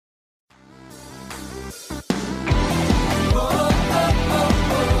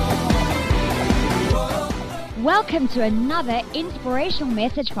Welcome to another inspirational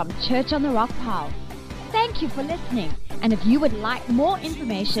message from Church on the Rock Pile. Thank you for listening, and if you would like more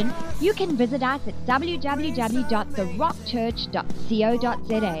information, you can visit us at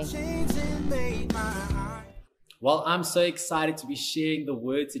www.therockchurch.co.za. Well, I'm so excited to be sharing the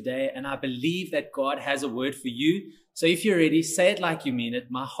word today, and I believe that God has a word for you. So if you're ready, say it like you mean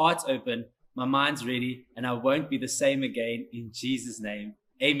it. My heart's open, my mind's ready, and I won't be the same again in Jesus' name.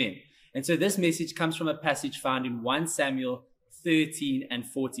 Amen. And so this message comes from a passage found in 1 Samuel 13 and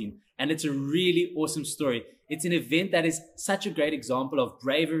 14. And it's a really awesome story. It's an event that is such a great example of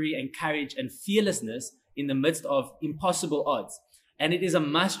bravery and courage and fearlessness in the midst of impossible odds. And it is a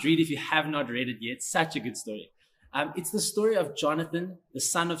must read if you have not read it yet. Such a good story. It's the story of Jonathan, the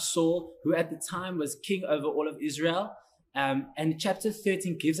son of Saul, who at the time was king over all of Israel. And chapter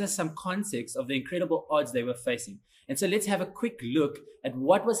 13 gives us some context of the incredible odds they were facing. And so let's have a quick look at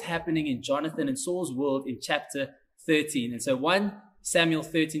what was happening in Jonathan and Saul's world in chapter 13. And so 1 Samuel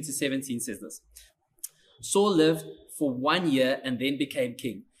 13 to 17 says this. Saul lived for 1 year and then became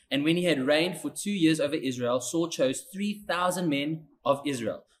king. And when he had reigned for 2 years over Israel, Saul chose 3,000 men of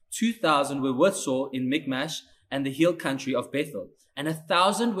Israel. 2,000 were with Saul in Michmash and the hill country of Bethel, and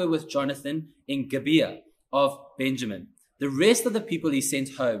 1,000 were with Jonathan in Gibeah of Benjamin. The rest of the people he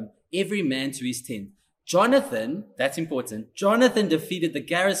sent home, every man to his tent. Jonathan, that's important, Jonathan defeated the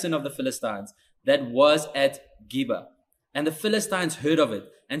garrison of the Philistines that was at Geba. And the Philistines heard of it.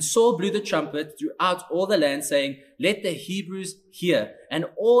 And Saul blew the trumpet throughout all the land, saying, "Let the Hebrews hear." And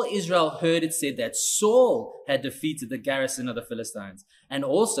all Israel heard it said that Saul had defeated the garrison of the Philistines, and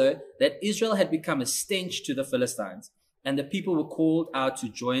also that Israel had become a stench to the Philistines. And the people were called out to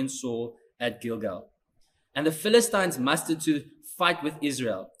join Saul at Gilgal. And the Philistines mustered to fight with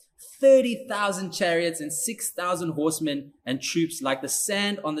Israel, 30,000 chariots and 6,000 horsemen and troops like the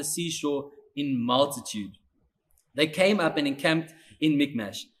sand on the seashore in multitude. They came up and encamped in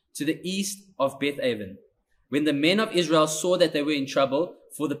Michmash, to the east of Beth-aven. When the men of Israel saw that they were in trouble,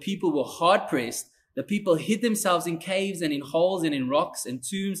 for the people were hard-pressed, the people hid themselves in caves and in holes and in rocks and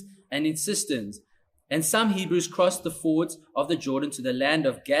tombs and in cisterns. And some Hebrews crossed the fords of the Jordan to the land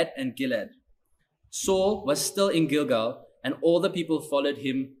of Gad and Gilead. Saul was still in Gilgal, and all the people followed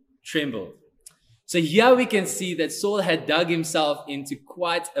him trembled. So here we can see that Saul had dug himself into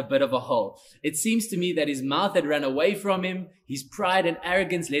quite a bit of a hole. It seems to me that his mouth had run away from him. His pride and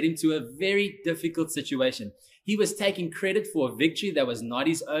arrogance led him to a very difficult situation. He was taking credit for a victory that was not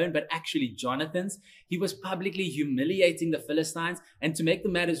his own, but actually Jonathan's. He was publicly humiliating the Philistines. And to make the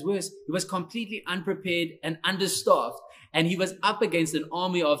matters worse, he was completely unprepared and understaffed. And he was up against an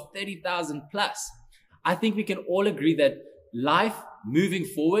army of 30,000 plus. I think we can all agree that life moving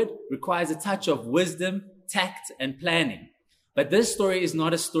forward requires a touch of wisdom, tact, and planning. But this story is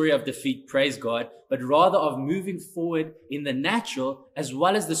not a story of defeat, praise God, but rather of moving forward in the natural as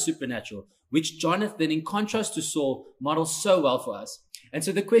well as the supernatural, which Jonathan, in contrast to Saul, models so well for us. And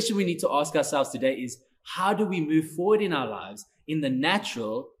so the question we need to ask ourselves today is, how do we move forward in our lives in the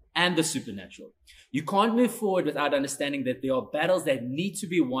natural and the supernatural? You can't move forward without understanding that there are battles that need to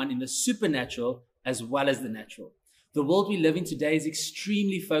be won in the supernatural as well as the natural. The world we live in today is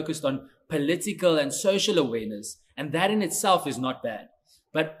extremely focused on political and social awareness, and that in itself is not bad.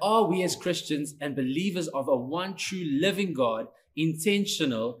 But are we as Christians and believers of a one true living God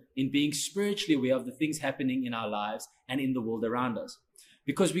intentional in being spiritually aware of the things happening in our lives and in the world around us?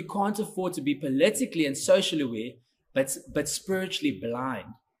 Because we can't afford to be politically and socially aware, but spiritually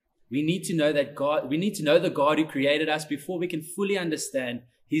blind. We need to know that we need to know the God who created us before we can fully understand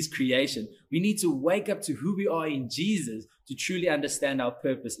his creation. We need to wake up to who we are in Jesus to truly understand our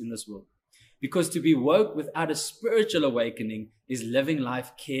purpose in this world. Because to be woke without a spiritual awakening is living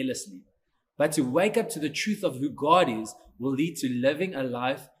life carelessly. But to wake up to the truth of who God is will lead to living a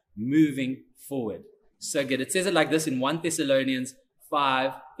life moving forward. So good. It says it like this in 1 Thessalonians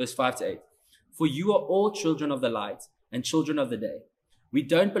 5, verse 5 to 8. For you are all children of the light and children of the day. We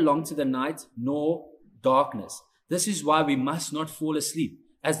don't belong to the night nor darkness. This is why we must not fall asleep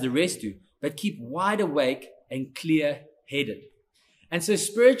as the rest do, but keep wide awake and clear-headed. And so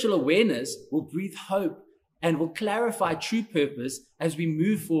spiritual awareness will breathe hope and will clarify true purpose as we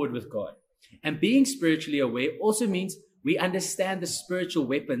move forward with God. And being spiritually aware also means we understand the spiritual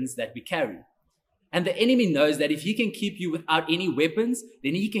weapons that we carry. And the enemy knows that if he can keep you without any weapons,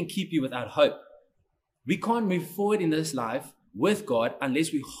 then he can keep you without hope. We can't move forward in this life with God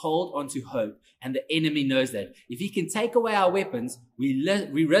unless we hold on to hope. And the enemy knows that. If he can take away our weapons, we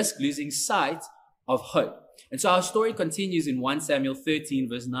risk losing sight of hope. And so our story continues in 1 Samuel 13,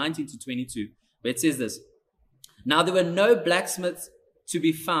 verse 19 to 22, where it says this. Now there were no blacksmiths to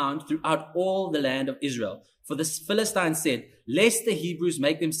be found throughout all the land of Israel. For the Philistines said, lest the Hebrews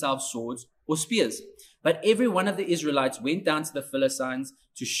make themselves swords or spears. But every one of the Israelites went down to the Philistines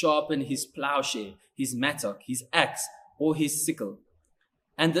to sharpen his plowshare, his mattock, his axe, or his sickle.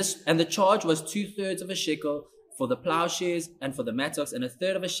 And the charge was 2/3 of a shekel for the plowshares and for the mattocks, and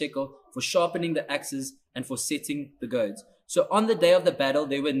 1/3 of a shekel for sharpening the axes and for setting the goads. So on the day of the battle,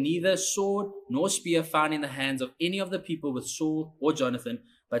 there were neither sword nor spear found in the hands of any of the people with Saul or Jonathan,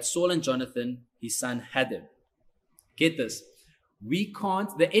 but Saul and Jonathan, his son, had them. Get this.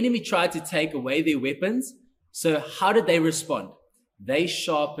 The enemy tried to take away their weapons. So how did they respond? They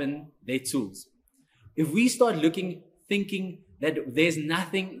sharpen their tools. If we start thinking that there's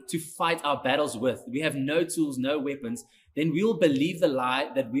nothing to fight our battles with, we have no tools, no weapons, then we will believe the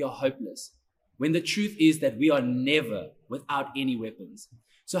lie that we are hopeless, when the truth is that we are never without any weapons.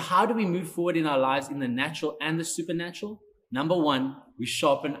 So how do we move forward in our lives in the natural and the supernatural? Number one, we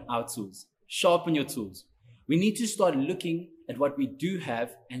sharpen our tools. Sharpen your tools. We need to start looking at what we do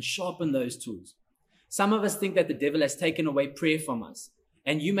have and sharpen those tools. Some of us think that the devil has taken away prayer from us.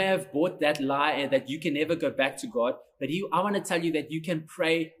 And you may have bought that lie that you can never go back to God. But I want to tell you that you can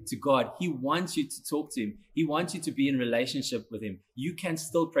pray to God. He wants you to talk to him. He wants you to be in relationship with him. You can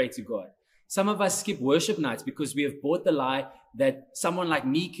still pray to God. Some of us skip worship nights because we have bought the lie that someone like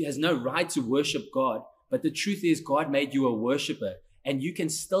me has no right to worship God. But the truth is God made you a worshiper, and you can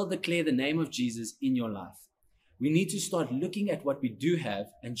still declare the name of Jesus in your life. We need to start looking at what we do have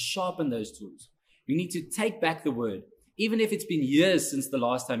and sharpen those tools. We need to take back the word. Even if it's been years since the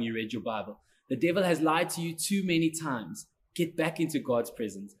last time you read your Bible, the devil has lied to you too many times. Get back into God's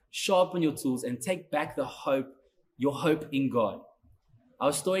presence, sharpen your tools, and take back your hope in God.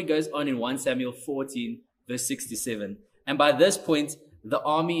 Our story goes on in 1 Samuel 14, verse 67. And by this point,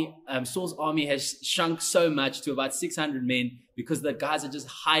 Saul's army has shrunk so much to about 600 men because the guys are just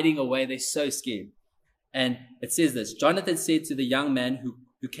hiding away. They're so scared. And it says this, Jonathan said to the young man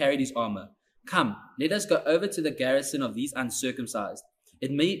who carried his armor, come, let us go over to the garrison of these uncircumcised. It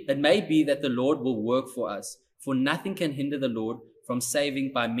may be that the Lord will work for us, for nothing can hinder the Lord from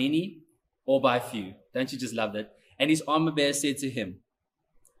saving by many or by few. Don't you just love that? And his armor bearer said to him,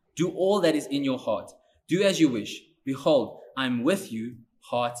 do all that is in your heart. Do as you wish. Behold, I am with you,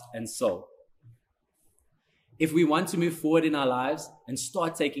 heart and soul. If we want to move forward in our lives and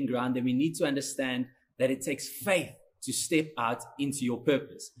start taking ground, then we need to understand that it takes faith to step out into your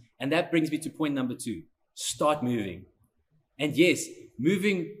purpose. And that brings me to point number 2. Start moving. And yes,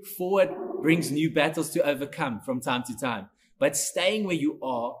 moving forward brings new battles to overcome from time to time. But staying where you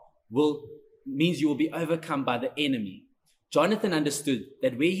are means you will be overcome by the enemy. Jonathan understood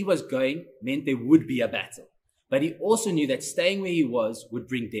that where he was going meant there would be a battle. But he also knew that staying where he was would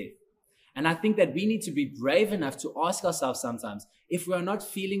bring death. And I think that we need to be brave enough to ask ourselves sometimes if we are not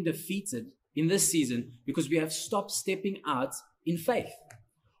feeling defeated in this season because we have stopped stepping out in faith.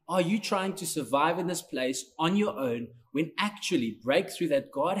 Are you trying to survive in this place on your own when actually breakthrough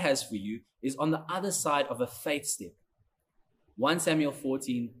that God has for you is on the other side of a faith step? 1 Samuel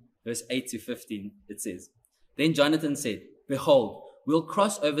 14, verse 8 to 15, it says, Then Jonathan said, Behold, we'll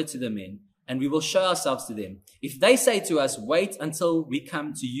cross over to the men, and we will show ourselves to them. If they say to us, Wait until we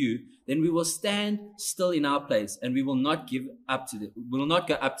come to you, then we will stand still in our place, and we will not go up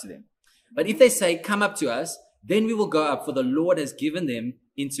to them. But if they say, Come up to us, then we will go up, for the Lord has given them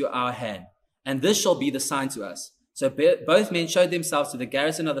into our hand. And this shall be the sign to us. So both men showed themselves to the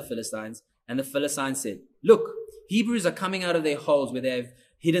garrison of the Philistines, and the Philistines said, Look, Hebrews are coming out of their holes where they have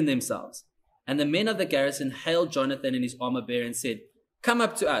hidden themselves. And the men of the garrison hailed Jonathan and his armor bearer and said, Come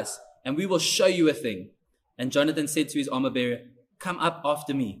up to us, and we will show you a thing. And Jonathan said to his armor bearer, Come up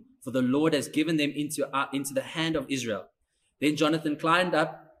after me, for the Lord has given them into the hand of Israel. Then Jonathan climbed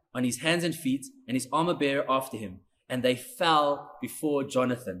up on his hands and feet, and his armor bearer after him. And they fell before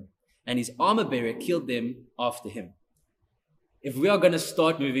Jonathan, and his armor bearer killed them after him. If we are going to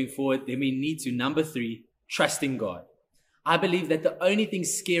start moving forward, then we need to, number 3, trust in God. I believe that the only thing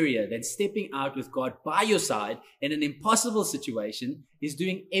scarier than stepping out with God by your side in an impossible situation is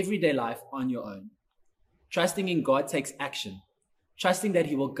doing everyday life on your own. Trusting in God takes action. Trusting that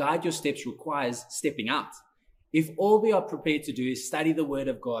He will guide your steps requires stepping out. If all we are prepared to do is study the Word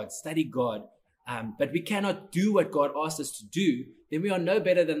of God, study God, but we cannot do what God asked us to do, then we are no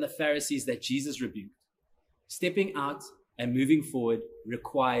better than the Pharisees that Jesus rebuked. Stepping out and moving forward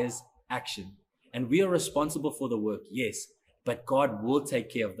requires action. And we are responsible for the work, yes, but God will take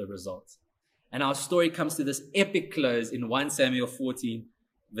care of the results. And our story comes to this epic close in 1 Samuel 14,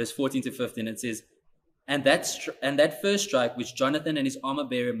 verse 14 to 15. It says, And that first strike which Jonathan and his armor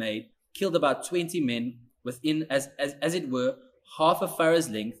bearer made killed about 20 men within, as it were, half a furrow's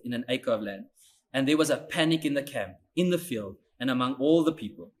length in an acre of land. And there was a panic in the camp, in the field, and among all the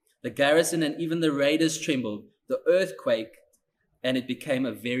people. The garrison and even the raiders trembled. The earth quaked, and it became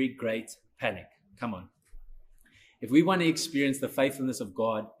a very great panic. Come on. If we want to experience the faithfulness of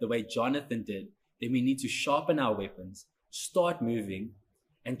God the way Jonathan did, then we need to sharpen our weapons, start moving,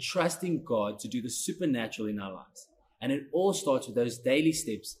 and trusting God to do the supernatural in our lives. And it all starts with those daily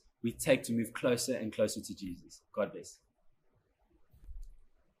steps we take to move closer and closer to Jesus. God bless.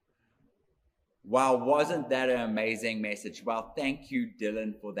 Wow, wasn't that an amazing message? Well, thank you,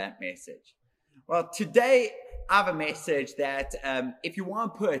 Dylan, for that message. Well, today I have a message that if you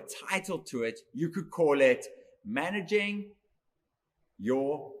want to put a title to it, you could call it Managing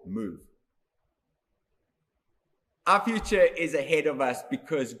Your Move. Our future is ahead of us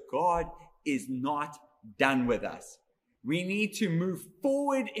because God is not done with us. We need to move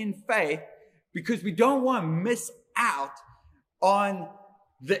forward in faith because we don't want to miss out on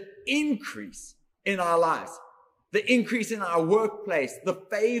the increase in our lives, the increase in our workplace, the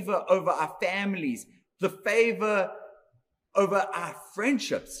favor over our families, the favor over our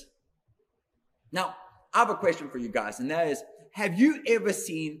friendships. Now, I have a question for you guys, and that is, have you ever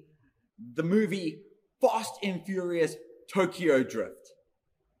seen the movie Fast and Furious Tokyo Drift?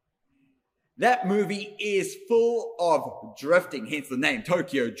 That movie is full of drifting, hence the name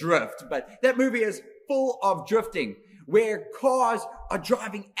Tokyo Drift, but that movie is full of drifting, where cars are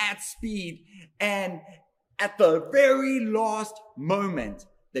driving at speed, and at the very last moment,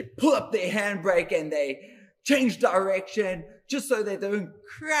 they pull up their handbrake and they change direction just so they don't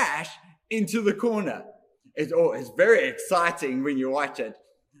crash into the corner. It's very exciting when you watch it.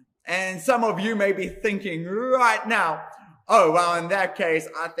 And some of you may be thinking right now, oh, well, in that case,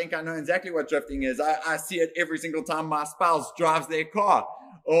 I think I know exactly what drifting is. I see it every single time my spouse drives their car.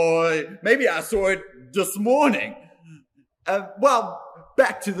 Or maybe I saw it this morning. Well,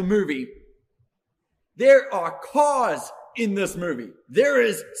 back to the movie. There are cars in this movie. There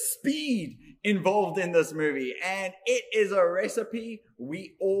is speed involved in this movie. And it is a recipe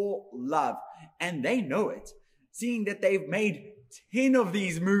we all love. And they know it, seeing that they've made 10 of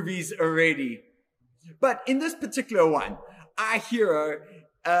these movies already. But in this particular one, our hero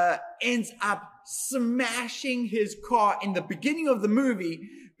ends up smashing his car in the beginning of the movie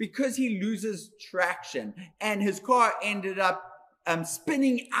because he loses traction. And his car ended up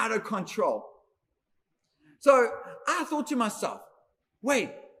spinning out of control. So I thought to myself,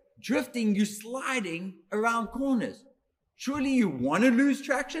 wait, drifting, you sliding around corners. Surely you want to lose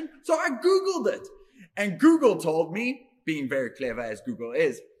traction? So I Googled it. And Google told me, being very clever as Google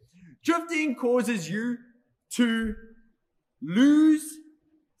is, drifting causes you to lose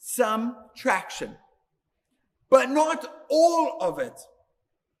some traction, but not all of it.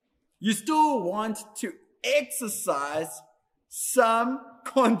 You still want to exercise some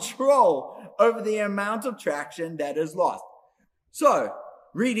control over the amount of traction that is lost. So,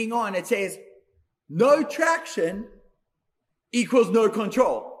 reading on, it says, no traction equals no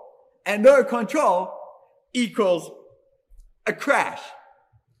control, and no control equals a crash.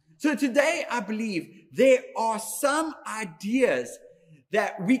 So today, I believe there are some ideas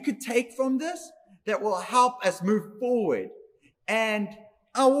that we could take from this that will help us move forward. And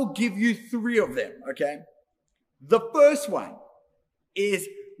I will give you 3 of them, okay? The first one is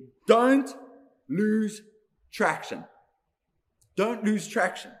don't lose traction. Don't lose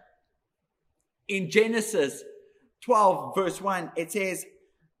traction. In Genesis 12, verse 1, it says,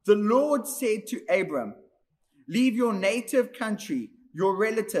 the Lord said to Abram, leave your native country, your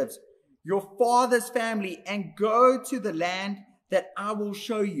relatives, your father's family, and go to the land that I will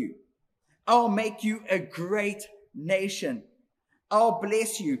show you. I'll make you a great nation. I'll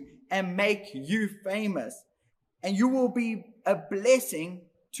bless you and make you famous, and you will be a blessing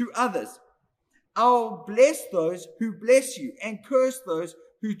to others. I'll bless those who bless you and curse those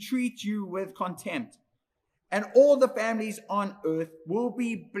who treat you with contempt. And all the families on earth will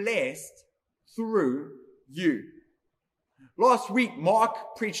be blessed through you. Last week,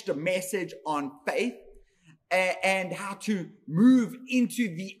 Mark preached a message on faith and how to move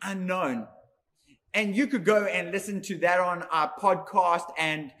into the unknown. And you could go and listen to that on our podcast,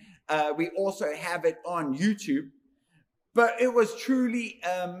 and we also have it on YouTube. But it was truly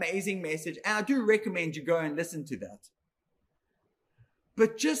an amazing message, and I do recommend you go and listen to that.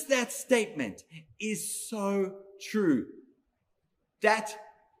 But just that statement is so true. That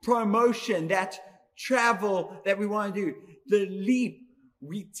promotion, that travel that we want to do, the leap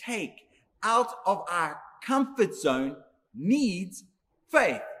we take out of our comfort zone needs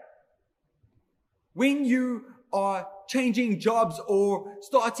faith. When you are changing jobs or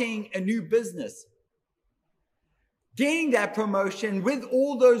starting a new business, getting that promotion with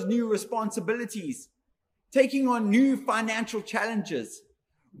all those new responsibilities, taking on new financial challenges,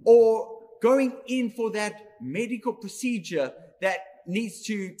 or going in for that medical procedure that needs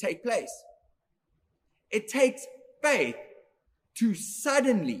to take place. It takes faith to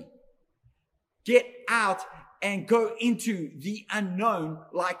suddenly get out and go into the unknown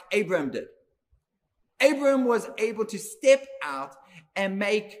like Abraham did. Abraham was able to step out and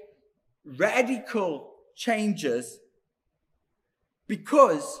make radical changes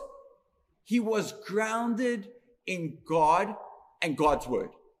because he was grounded in God and God's word.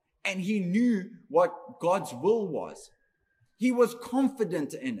 And he knew what God's will was. He was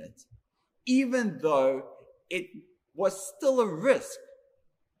confident in it, even though it was still a risk.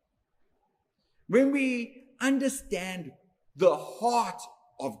 When we understand the heart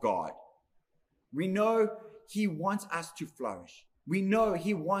of God, we know he wants us to flourish. We know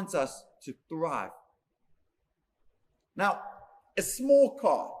he wants us to thrive. Now, a small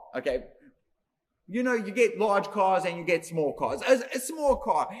car, okay? You know, you get large cars and you get small cars. A small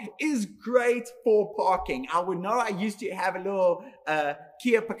car is great for parking. I would know. I used to have a little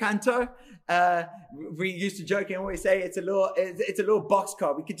Kia Picanto. We used to joke and always say it's a little box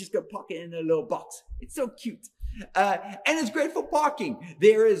car. We could just go park it in a little box. It's so cute. And it's great for parking.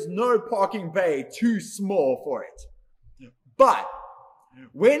 There is no parking bay too small for it. But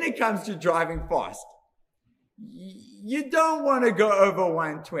when it comes to driving fast, you don't want to go over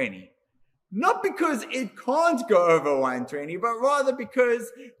 120. Not because it can't go over 120, but rather because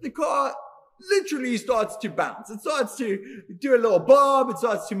the car literally starts to bounce. It starts to do a little bob. It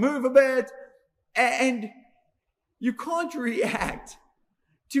starts to move a bit. And you can't react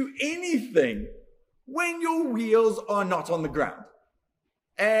to anything when your wheels are not on the ground.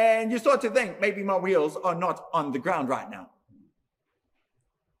 And you start to think, maybe my wheels are not on the ground right now.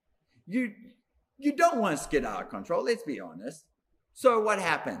 You don't want to skid out of control, let's be honest. So what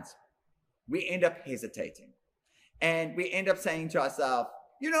happens? We end up hesitating. And we end up saying to ourselves,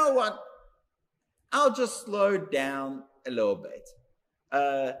 you know what? I'll just slow down a little bit.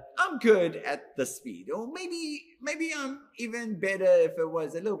 I'm good at the speed. Or maybe I'm even better if it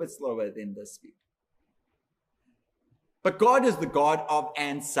was a little bit slower than the speed. But God is the God of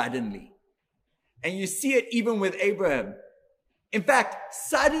and suddenly. And you see it even with Abraham. In fact,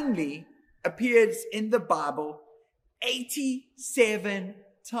 suddenly appears in the Bible 87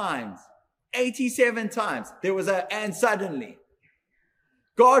 times. 87 times. There was a and suddenly.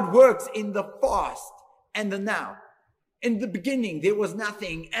 God works in the past and the now. In the beginning, there was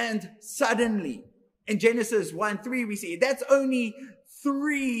nothing, and suddenly. In Genesis 1:3, we see that's only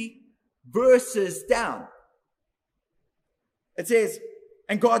 3 verses down. It says,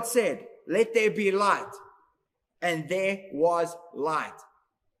 and God said, let there be light. And there was light.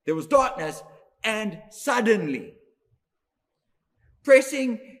 There was darkness, and suddenly.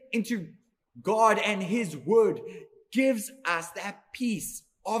 Pressing into God and his word gives us that peace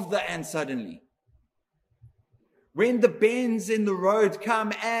of the and suddenly. When the bends in the road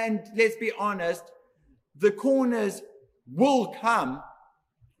come, and let's be honest, the corners will come,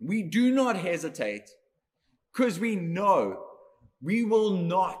 we do not hesitate because we know we will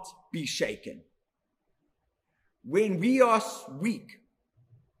not be shaken. When we are weak,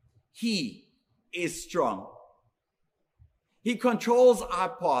 he is strong. He controls our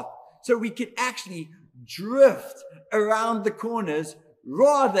path so we can actually drift around the corners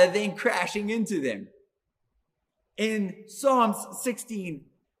rather than crashing into them. In Psalms 16,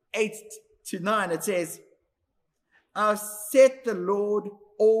 8-9, it says, I've set the Lord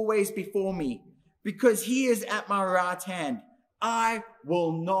always before me, because he is at my right hand. I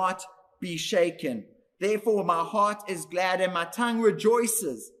will not be shaken. Therefore, my heart is glad and my tongue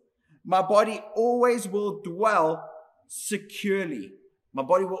rejoices. My body always will dwell securely. My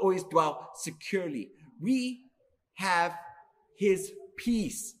body will always dwell securely. We have his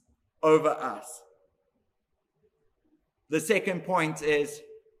peace over us. The second point is,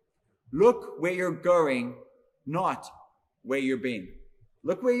 look where you're going, not where you've been.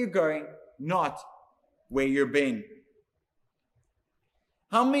 Look where you're going, not where you've been.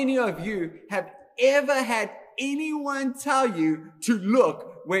 How many of you have ever had anyone tell you to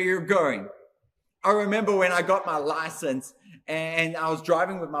look where you're going? I remember when I got my license and I was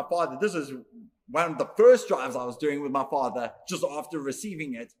driving with my father. This is one of the first drives I was doing with my father just after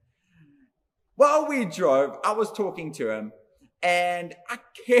receiving it. While we drove, I was talking to him and I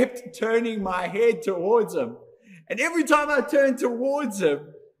kept turning my head towards him. And every time I turned towards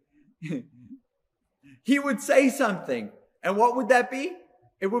him, he would say something. And what would that be?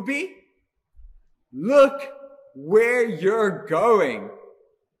 It would be, look where you're going.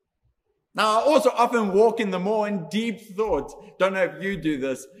 Now, I also often walk in the more in deep thought. Don't know if you do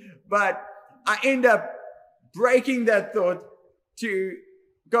this, but I end up breaking that thought to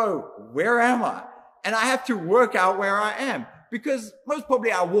go, where am I? And I have to work out where I am, because most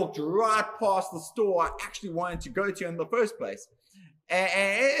probably I walked right past the store I actually wanted to go to in the first place. And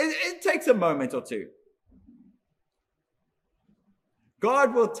it takes a moment or two.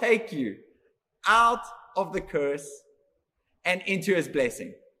 God will take you out of the curse and into his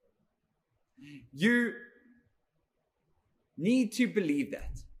blessing. You need to believe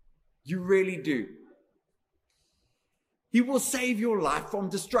that. You really do. He will save your life from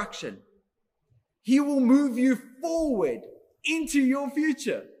destruction. He will move you forward into your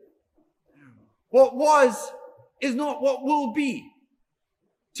future. What was is not what will be.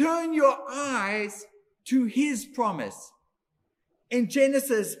 Turn your eyes to his promise. In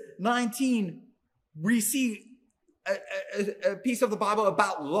Genesis 19, we see a piece of the Bible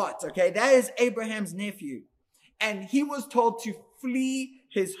about Lot, okay? That is Abraham's nephew. And he was told to flee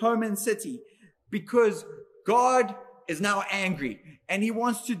his home and city because God is now angry and he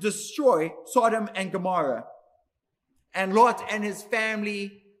wants to destroy Sodom and Gomorrah. And Lot and his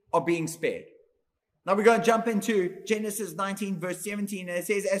family are being spared. Now we're going to jump into Genesis 19 verse 17, and it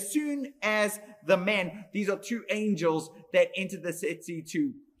says, as soon as the men, these are two angels that entered the city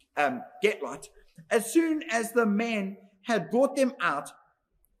to get Lot. As soon as the men had brought them out,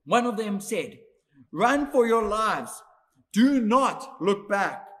 one of them said, run for your lives. Do not look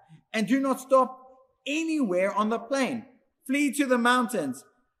back and do not stop anywhere on the plain. Flee to the mountains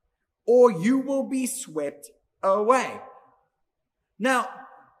or you will be swept away. Now,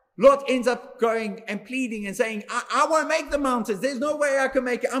 Lot ends up going and pleading and saying, I won't make the mountains. There's no way I can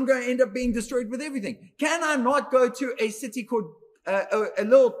make it. I'm going to end up being destroyed with everything. Can I not go to a city called, a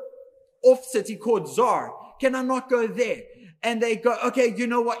little off city called Zar? Can I not go there? And they go, okay, you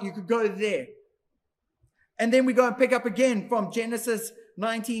know what? You could go there. And then we go and pick up again from Genesis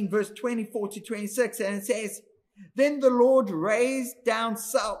 19 verse 24 to 26. And it says, then the Lord rained down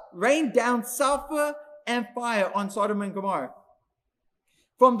sulfur and fire on Sodom and Gomorrah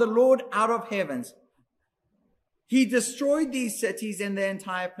from the Lord out of heavens. He destroyed these cities and their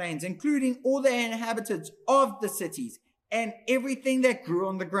entire plains, including all the inhabitants of the cities and everything that grew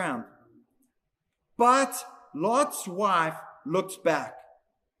on the ground. But Lot's wife looked back,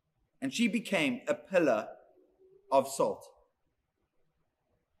 and she became a pillar of salt.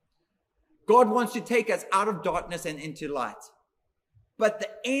 God wants to take us out of darkness and into light. But the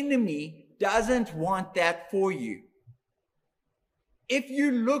enemy doesn't want that for you. If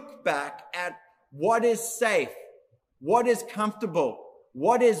you look back at what is safe, what is comfortable,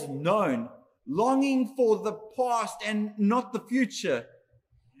 what is known, longing for the past and not the future,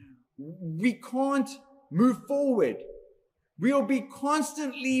 we can't move forward. We'll be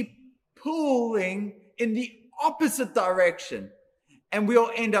constantly pulling in the opposite direction and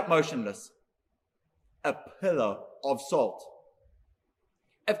we'll end up motionless. A pillar of salt.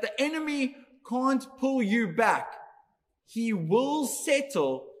 If the enemy can't pull you back, he will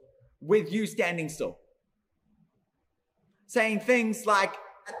settle with you standing still. Saying things like,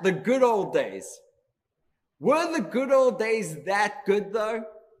 the good old days. Were the good old days that good though?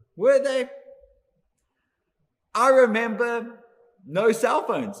 Were they? I remember no cell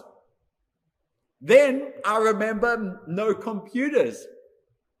phones. Then I remember no computers.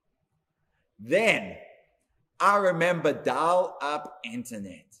 Then I remember dial-up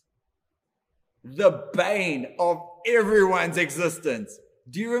internet. The bane of everyone's existence.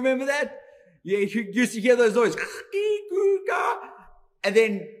 Do you remember that? Yeah, you used to hear those noises. And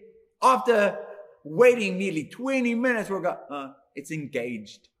then after waiting nearly 20 minutes, we'll go, it's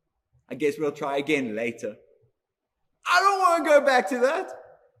engaged. I guess we'll try again later. I don't want to go back to that.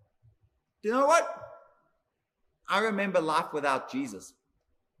 Do you know what? I remember life without Jesus.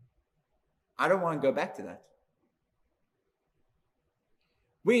 I don't want to go back to that.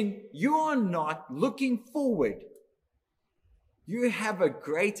 When you are not looking forward, you have a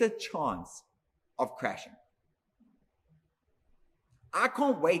greater chance of crashing. I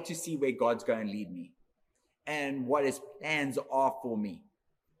can't wait to see where God's going to lead me and what his plans are for me.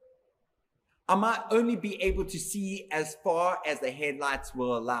 I might only be able to see as far as the headlights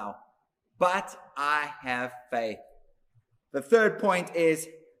will allow, but I have faith. The third point is,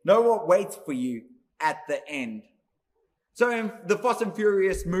 know what waits for you at the end. So in the Fast and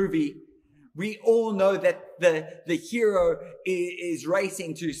Furious movie, we all know that the hero is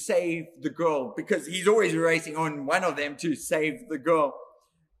racing to save the girl because he's always racing on one of them to save the girl.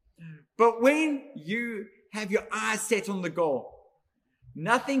 But when you have your eyes set on the goal,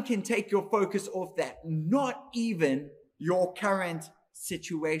 nothing can take your focus off that, not even your current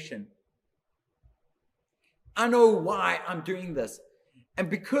situation. I know why I'm doing this. And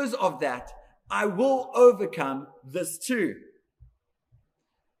because of that, I will overcome this too.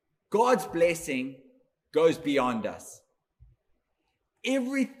 God's blessing goes beyond us.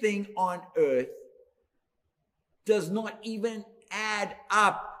 Everything on earth does not even add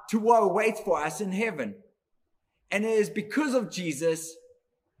up to what awaits for us in heaven. And it is because of Jesus,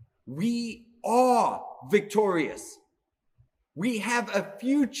 we are victorious. We have a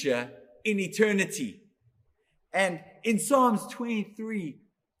future in eternity. And in Psalms 23,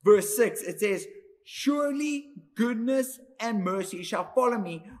 verse 6, it says, "Surely goodness and mercy shall follow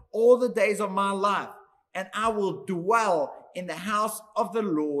me all the days of my life, and I will dwell in the house of the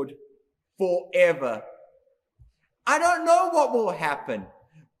Lord forever." I don't know what will happen,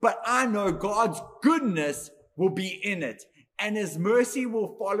 but I know God's goodness will be in it, and His mercy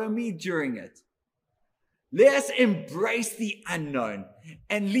will follow me during it. Let us embrace the unknown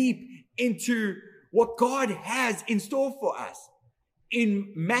and leap into what God has in store for us.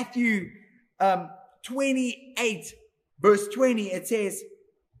 In Matthew 28, verse 20, it says,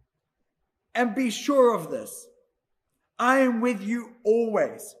 "And be sure of this, I am with you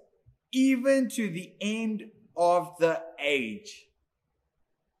always, even to the end of the age."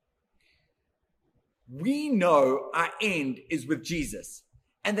 We know our end is with Jesus,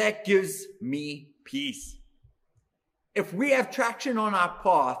 and that gives me peace. If we have traction on our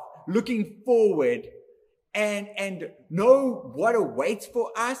path, looking forward, and know what awaits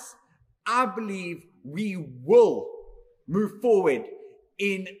for us, I believe we will move forward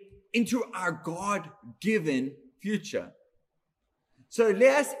into our God-given future. So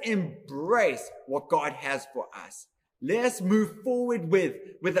let us embrace what God has for us. Let us move forward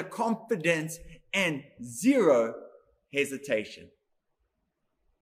with a confidence and zero hesitation.